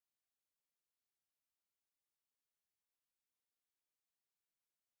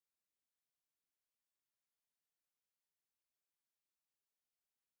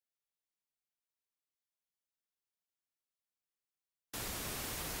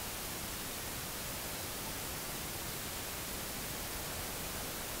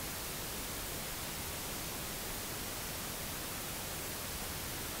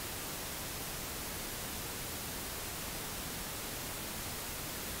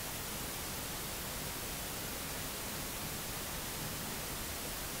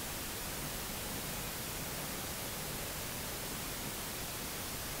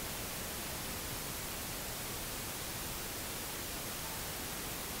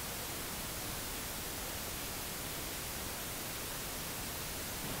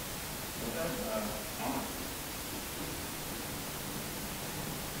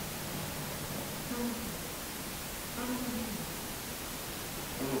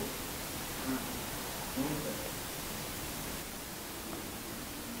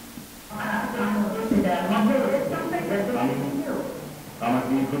আমার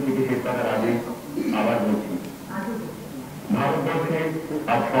দীর্ঘ চিকিৎসা করার আগে আবার বলছি ভারতবর্ষে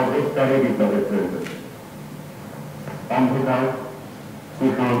আজ সর্বস্তরে বিপ্লবের প্রয়োজন অন্ধকার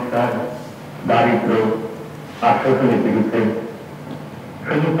কুসংস্কার দারিদ্র আশ্বাসনের বিরুদ্ধে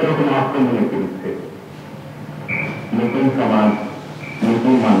সমস্ত রকম আক্রমণের বিরুদ্ধে নতুন সমাজ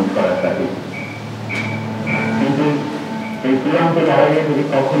নতুন মানুষ করার থাকে কিন্তু এই চূড়ান্ত লড়াইয়ে যদি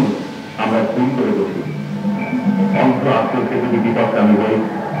কখনো আমরা ভুল করে বসি অন্ধ আক্রোশে যদি বিপদগামী হই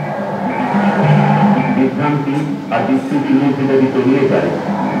বিভ্রান্তি আর বিস্তৃতির মধ্যে যদি তলিয়ে যায়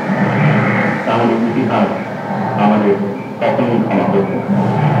তাহলে ইতিহাস আমাদের কখনোই ক্ষমা করবে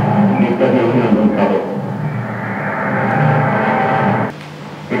ইত্যাদি অভিনন্দন সহ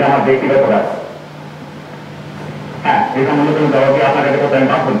এটা আমার ব্যক্তিগত রায় হ্যাঁ এই সম্বন্ধে তুমি জবাব দিয়ে আপনার কাছে কথা আমি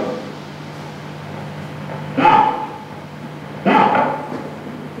পাবো না না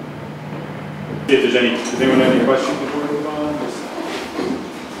If there's any questions before we move on?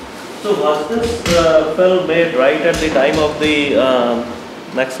 So was this film made right at the time of the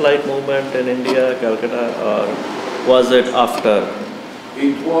Naxalite movement in India, Calcutta, or was it after?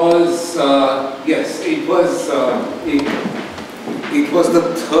 It was, yes, it was the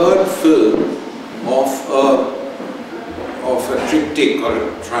third film of a triptych or a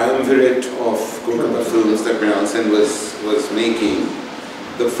triumvirate of Kolkata films that Mrinal Sen was making.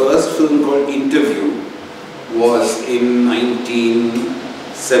 The first film called Interview was in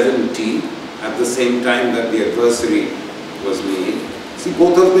 1970, at the same time that The Adversary was made. See,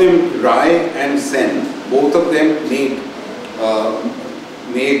 both of them, Rai and Sen, both of them made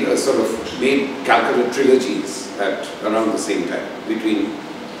Calcutta trilogies at around the same time, between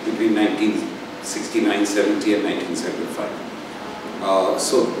 1969, 70 and 1975.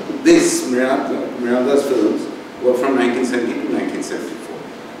 So this, Mrinal's films were from 1970 to 1974.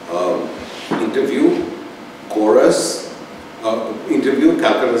 Interview, Chorus, Interview,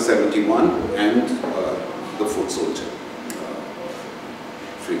 Calcutta 71, and The Foot Soldier,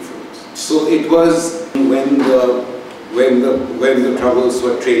 Free Fruits. So it was when the troubles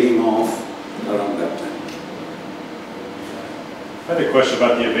were trailing off around that time. I had a question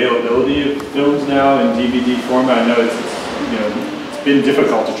about the availability of films now in DVD format. I know it's been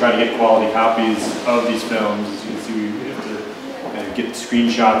difficult to try to get quality copies of these films. As you can see, we have to get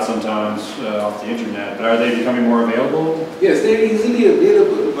screenshots sometimes off the internet. But are they becoming more available? Yes, they're easily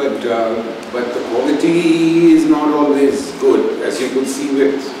available, but the quality is not always good. As you could see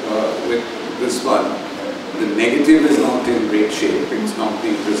with this one, the negative is not in great shape. It's not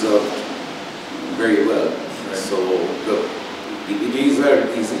being preserved very well. Right. So the DVDs are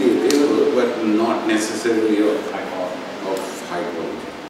easily available, but not necessarily of high quality.